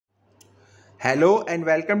Hello and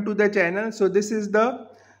welcome to the channel. So this is the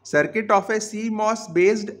circuit of a CMOS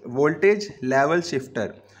based voltage level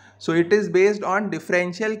shifter. So it is based on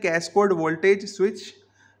differential cascade voltage switch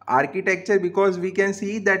architecture, because we can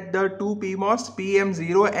see that the two PMOS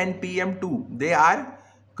PM0 and PM2, they are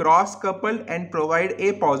cross coupled and provide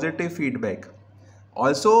a positive feedback.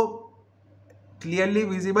 Also clearly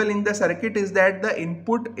visible in the circuit is that the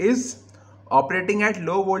input is operating at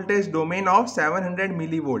low voltage domain of 700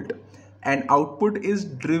 millivolt and output is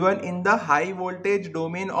driven in the high voltage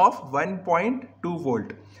domain of 1.2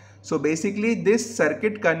 volt. So basically this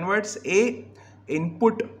circuit converts a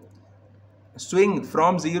input swing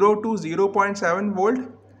from 0 to 0.7 volt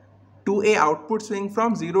to a output swing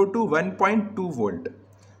from 0 to 1.2 volt.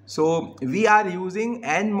 So we are using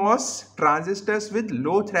NMOS transistors with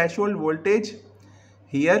low threshold voltage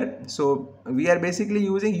here. So we are basically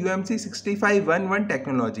using UMC 6511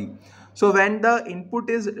 technology. So when the input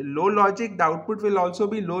is low logic, the output will also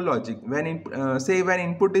be low logic. When when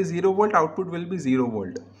input is 0 volt, output will be 0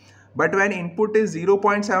 volt. But when input is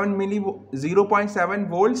 0.7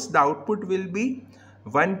 volts, the output will be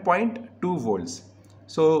 1.2 volts.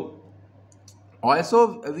 So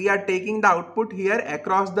also we are taking the output here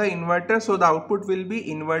across the inverter, so the output will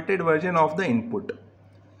be inverted version of the input.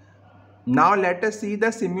 Now let us see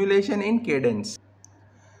the simulation in Cadence.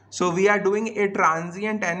 So we are doing a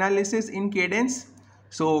transient analysis in Cadence.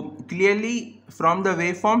 So clearly from the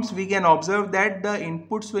waveforms we can observe that the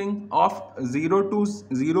input swing of 0 to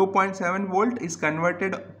 0.7 volt is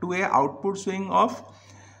converted to a output swing of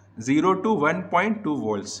 0 to 1.2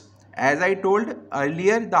 volts. As I told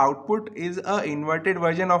earlier, the output is a inverted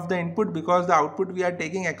version of the input because the output we are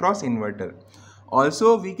taking across inverter.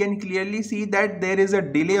 Also we can clearly see that there is a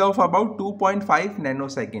delay of about 2.5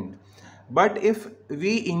 nanosecond. But if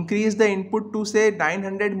we increase the input to say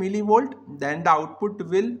 900 millivolt, then the output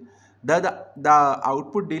will the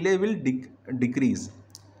output delay will decrease.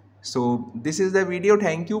 So this is the video.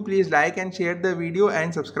 Thank you. Please like and share the video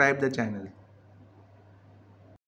and subscribe the channel.